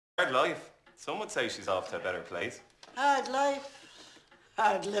Hard life. Some would say she's off to a better place. Hard life.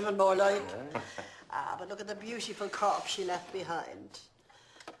 Hard living, more like. But look at the beautiful corpse she left behind.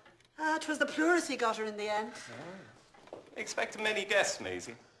 'Twas the pleurisy got her in the end. Expecting many guests,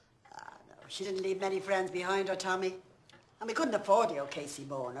 Maisie. No, she didn't leave many friends behind her, Tommy. And we couldn't afford the O'Casey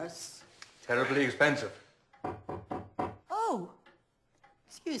mourners. Terribly expensive. Oh.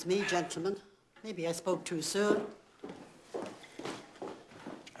 Excuse me, gentlemen. Maybe I spoke too soon.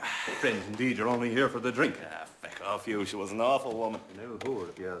 Friends, indeed, you're only here for the drink. Feck off you. She was an awful woman. No whore,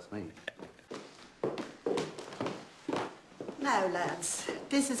 if you ask me. Now, lads,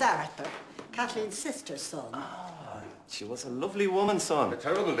 this is Arthur, Kathleen's sister's son. She was a lovely woman, son. A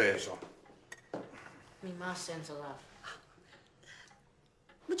terrible day, son. Me ma sends a love.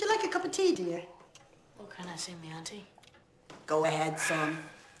 Would you like a cup of tea, dear? What can I say, me auntie? Go ahead, son.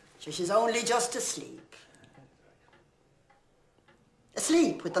 She's only just asleep.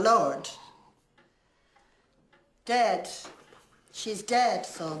 Asleep with the Lord. Dead. She's dead,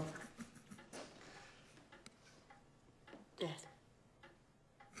 son. Dead.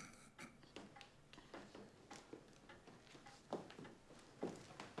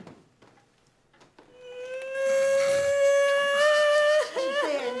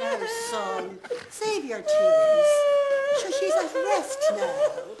 There now, son. Save your tears. Sure, she's at rest now.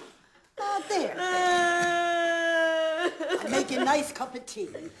 There. I'm making a nice cup of tea.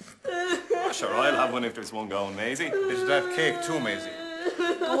 Oh, sure, I'll have one if there's one going, Maisie. This is that cake too, Maisie.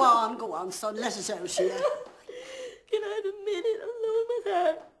 Go on, son. Let us out here. Can I have a minute alone with her?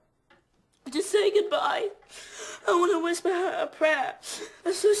 Just say goodbye. I want to whisper her a prayer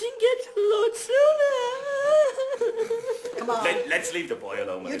so she can get to the Lord sooner. Come on. Let's leave the boy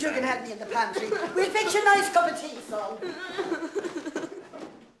alone. You two can have me in the pantry. We'll fix you a nice cup of tea, son.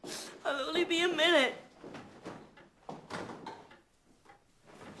 I'll only be a minute.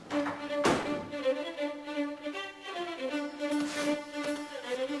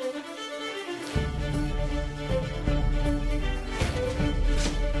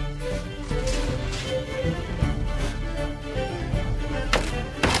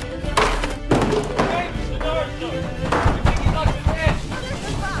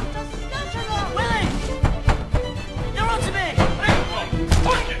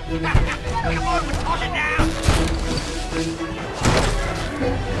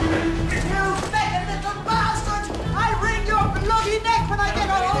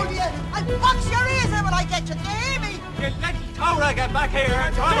 Get back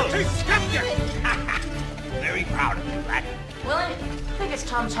here! Very proud of you, lad. Willie, I think it's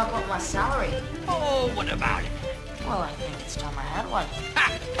time to talk about my salary. Oh, what about it? Well, I think it's time I had one.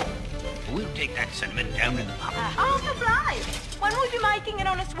 Ha! We'll take that sentiment down in the pub. Arthur Blythe! When will you be making an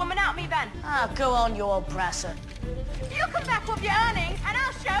honest woman out of me then? Go on, you old brasser. You come back with your earnings and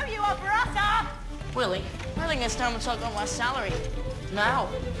I'll show you a brasser! Willie, I think it's time to talk about my salary. Now.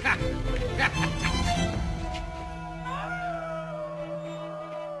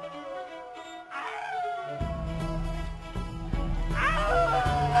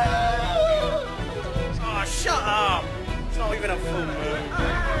 Oh, shut up! It's not even a full moon.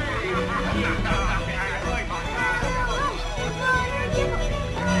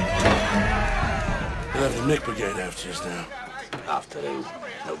 We'll have the Nick Brigade after us now. After who?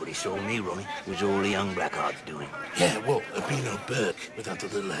 Nobody saw me, Ronnie. It was all the young blackguards doing. Yeah, well, there'd be no Burke without the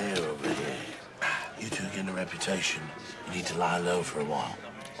little hair over here. You two are getting a reputation. You need to lie low for a while.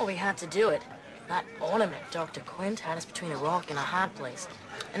 Well, we had to do it. That ornament, Dr. Quint, had us between a rock and a hard place.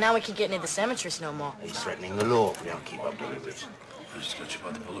 And now we can't get near the cemeteries no more. He's threatening the law if we don't keep up deliveries. Who's got you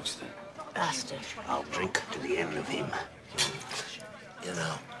by the bullocks then? Bastard. I'll drink to the end of him. You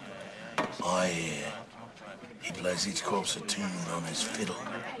know, I hear he plays each corpse a tune on his fiddle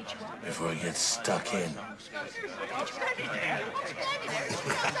before he gets stuck in.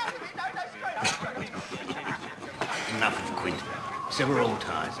 Enough of Quint. Sever all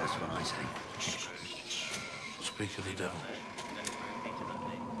ties, that's what I say. Speak of the devil.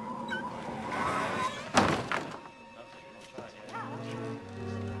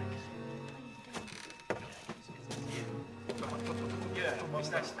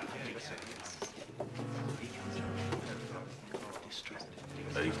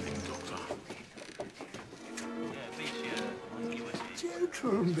 Evening, Doctor.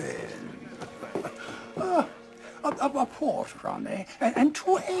 Gentlemen. A port, Ronnie, and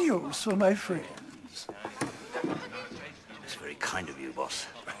 2 ales for my friends. It's very kind of you, boss.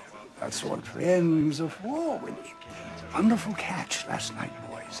 That's what friends are for, Willie. Wonderful catch last night,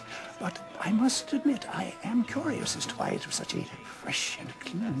 boys. But I must admit, I am curious as to why it was such a fresh and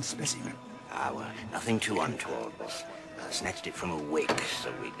clean specimen. Well, nothing too untoward, boss. Snatched it from a wake,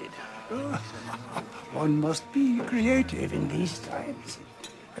 so we did. One must be creative in these times.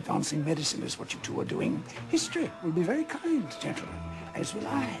 Advancing medicine is what you two are doing. History will be very kind, gentlemen, as will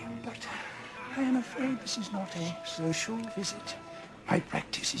I. But I am afraid this is not a social visit. My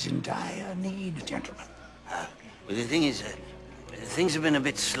practice is in dire need, gentlemen. Well, the thing is, things have been a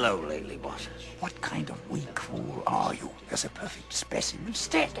bit slow lately, boss. What kind of weak fool are you? There's a perfect specimen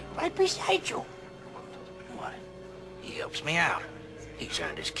standing right beside you. What? He helps me out. He's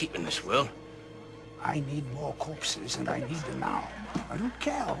earned his keep in this world. I need more corpses, and I need them now. I don't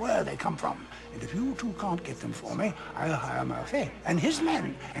care where they come from. And if you two can't get them for me, I'll hire Murphy and his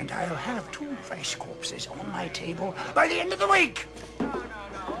men, and I'll have 2 fresh corpses on my table by the end of the week.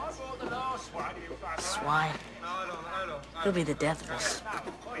 Swine. He'll be the death of us.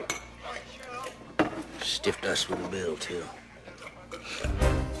 Stiffed us with a bill, too.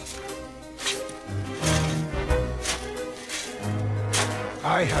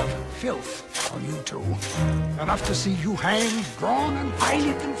 I have filth on you two. Enough to see you hanged, drawn, and I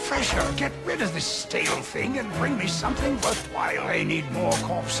need them fresher. Get rid of this stale thing and bring me something worthwhile. I need more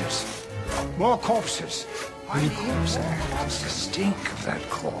corpses. More corpses. One corpse, the stink of that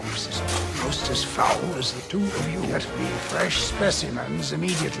corpse is almost as foul as the 2 of you. Get me fresh specimens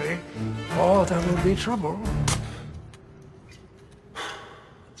immediately, or there will be trouble.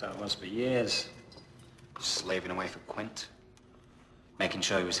 That's how it was for years. Slaving away for Quint. Making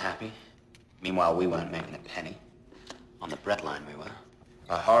sure he was happy. Meanwhile, we weren't making a penny. On the bread line, we were.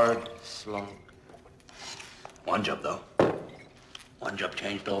 A hard slog. One job, though. One job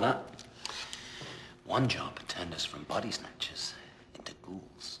changed all that. One job turned us from body snatchers into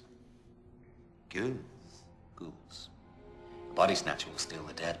ghouls. Good. Ghouls. A body snatcher will steal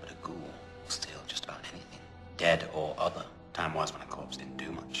the dead, but a ghoul will steal just about anything. Dead or other. Time was when a corpse didn't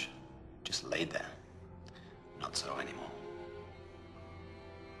do much. Just laid there. Not so anymore.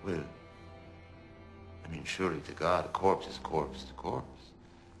 Well, I mean, surely to God, a corpse is a corpse is a corpse.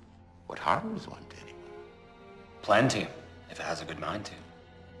 What harm is one to anyone? Plenty, if it has a good mind to.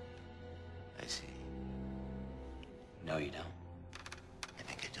 I see. No, you don't. I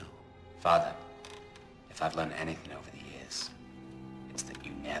think I do. Father, if I've learned anything over the years, it's that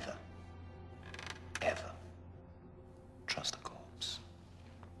you never, ever trust a corpse.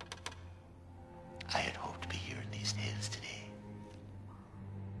 I had hoped to be here in these tales today.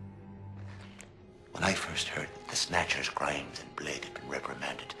 When I first heard that the Snatchers, Grimes, and Blake had been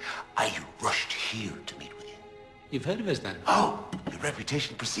reprimanded, I rushed here to meet with you. You've heard of us then? Oh, your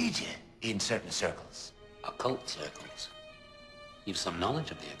reputation precedes you in certain circles. Occult circles. You've some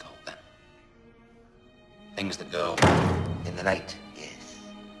knowledge of the occult then? Things that go... In the night, yes.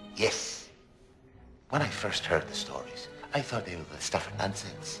 Yes. When I first heard the stories, I thought they were the stuff of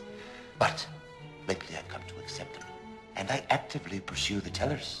nonsense. But lately I've come to accept them, and I actively pursue the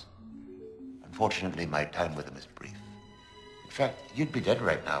tellers. Unfortunately, my time with them is brief. In fact, you'd be dead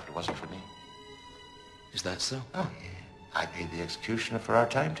right now if it wasn't for me. Is that so? Oh, yeah. I paid the executioner for our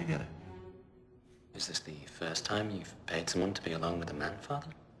time together. Is this the first time you've paid someone to be alone with a man, Father?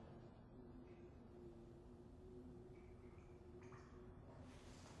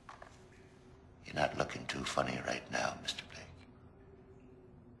 You're not looking too funny right now, Mr. Blake.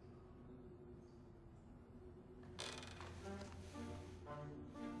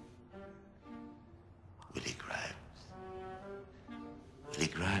 Willie Grimes. Willie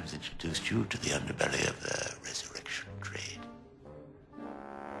Grimes introduced you to the underbelly of the resurrection trade.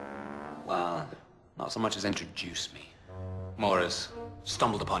 Well, not so much as introduced me. More as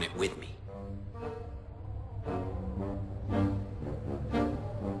stumbled upon it with me.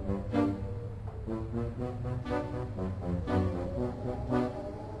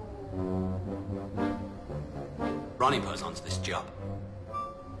 Ronnie put us onto this job.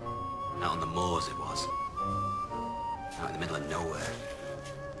 Out on the moors it was. Out in the middle of nowhere.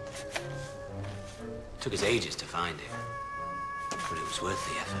 Took us ages to find it. But it was worth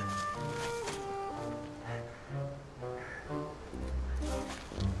the effort.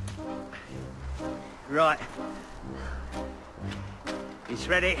 Right. It's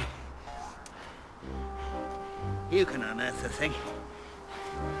ready. You can unearth the thing.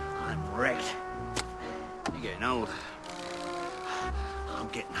 I'm wrecked. You're getting old. I'm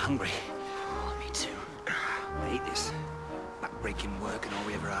getting hungry. Oh, me too. I hate this. Back-breaking work and all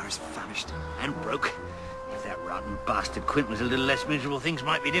we ever are is famished and broke. If that rotten bastard Quint was a little less miserable, things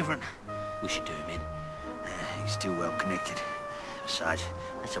might be different. We should do him in. He's too well connected. Besides,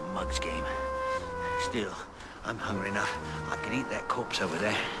 that's a mug's game. Still, I'm hungry enough. I can eat that corpse over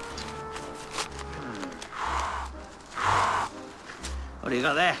there. What do you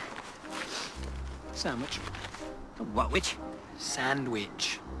got there? Sandwich. What, which?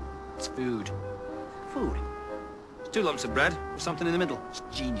 Sandwich. It's food. Food? It's 2 lumps of bread with something in the middle. It's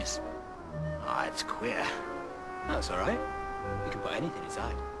genius. Ah, it's queer. That's all right. You can put anything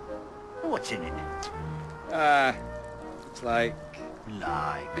inside. What's in it? Looks like...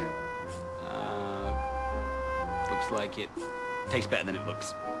 looks like it tastes better than it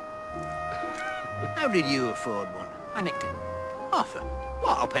looks. How did you afford one? I nicked it. Arthur.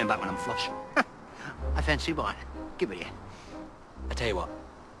 What? I'll pay him back when I'm flush. I fancy buying. Give it here. I tell you what,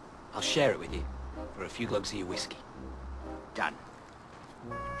 I'll share it with you for a few glugs of your whiskey. Done.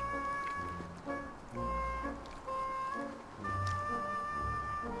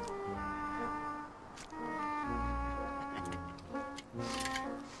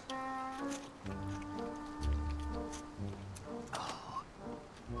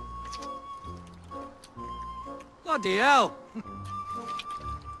 Bloody hell!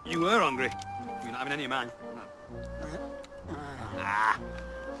 You were hungry. You're not having any of mine.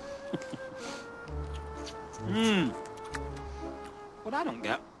 What I don't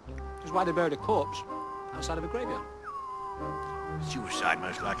get is why they buried a corpse outside of a graveyard. Suicide,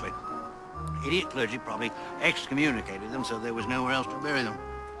 most likely. Idiot clergy probably excommunicated them so there was nowhere else to bury them.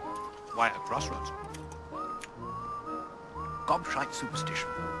 Why at a crossroads? Gobshite superstition.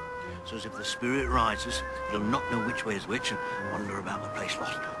 So as if the spirit rises, it'll not know which way is which and wander about the place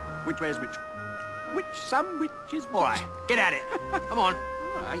lost. Which way is which? Which sandwich is which? All right, get at it. Come on.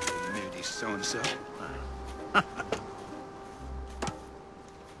 All right, you moody so-and-so.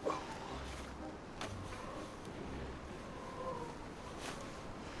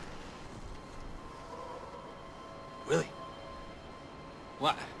 Willie?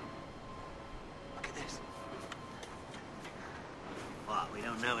 What? Look at this. What, we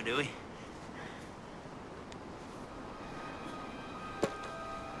don't know it, do we?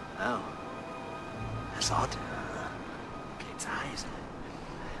 Oh. That's odd. Kate's eyes.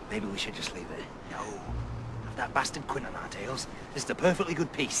 Maybe we should just leave it. No. Have that bastard Quint on our tails. This is a perfectly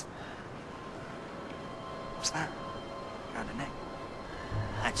good piece. What's that? Around the neck.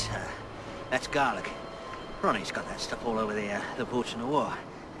 That's garlic. Ronnie's got that stuff all over the porch in the war.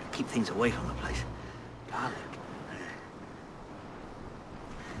 Keep things away from the place. Garlic.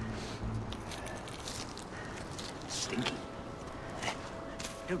 Stinky.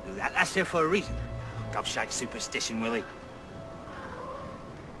 Don't do that. That's there for a reason. Gobshite superstition, Willie.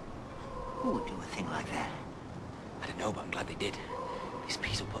 Who would do a thing like that? I don't know, but I'm glad they did. This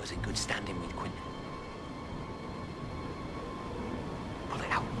piece will put us in good standing with Quint. Pull it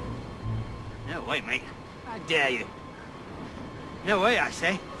out. No way, mate. How dare you? No way, I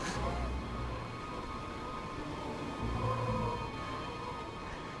say.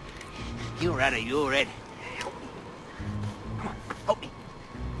 You're out of your head. Help me. Come on, help me.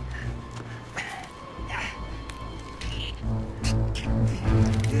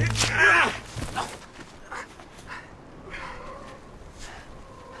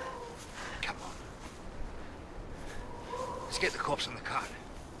 Come on. Let's get the corpse on the cart.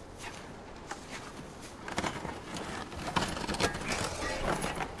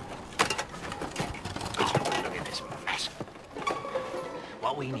 Look at this mess.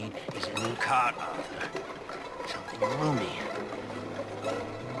 What we need is a new cart, Arthur. Something roomy.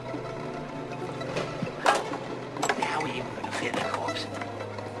 How are you even going to fit the corpse?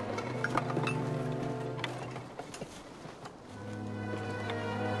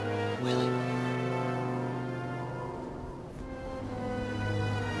 Willie?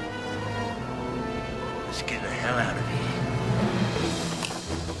 Let's get the hell out of here.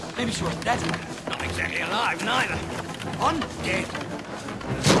 Maybe she wasn't dead. Not exactly alive, neither. Undead.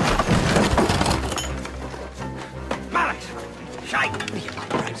 Mallet! Shite! What do you like,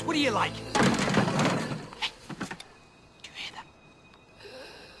 Graves? What do you like? Do you hear that?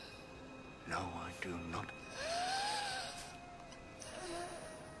 No, I do not.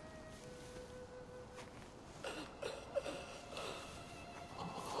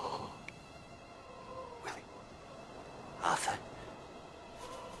 Willie. Arthur.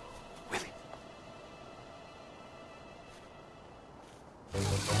 Willie.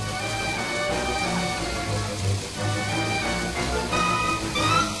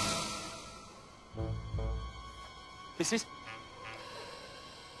 Missus?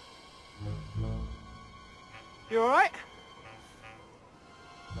 You all right?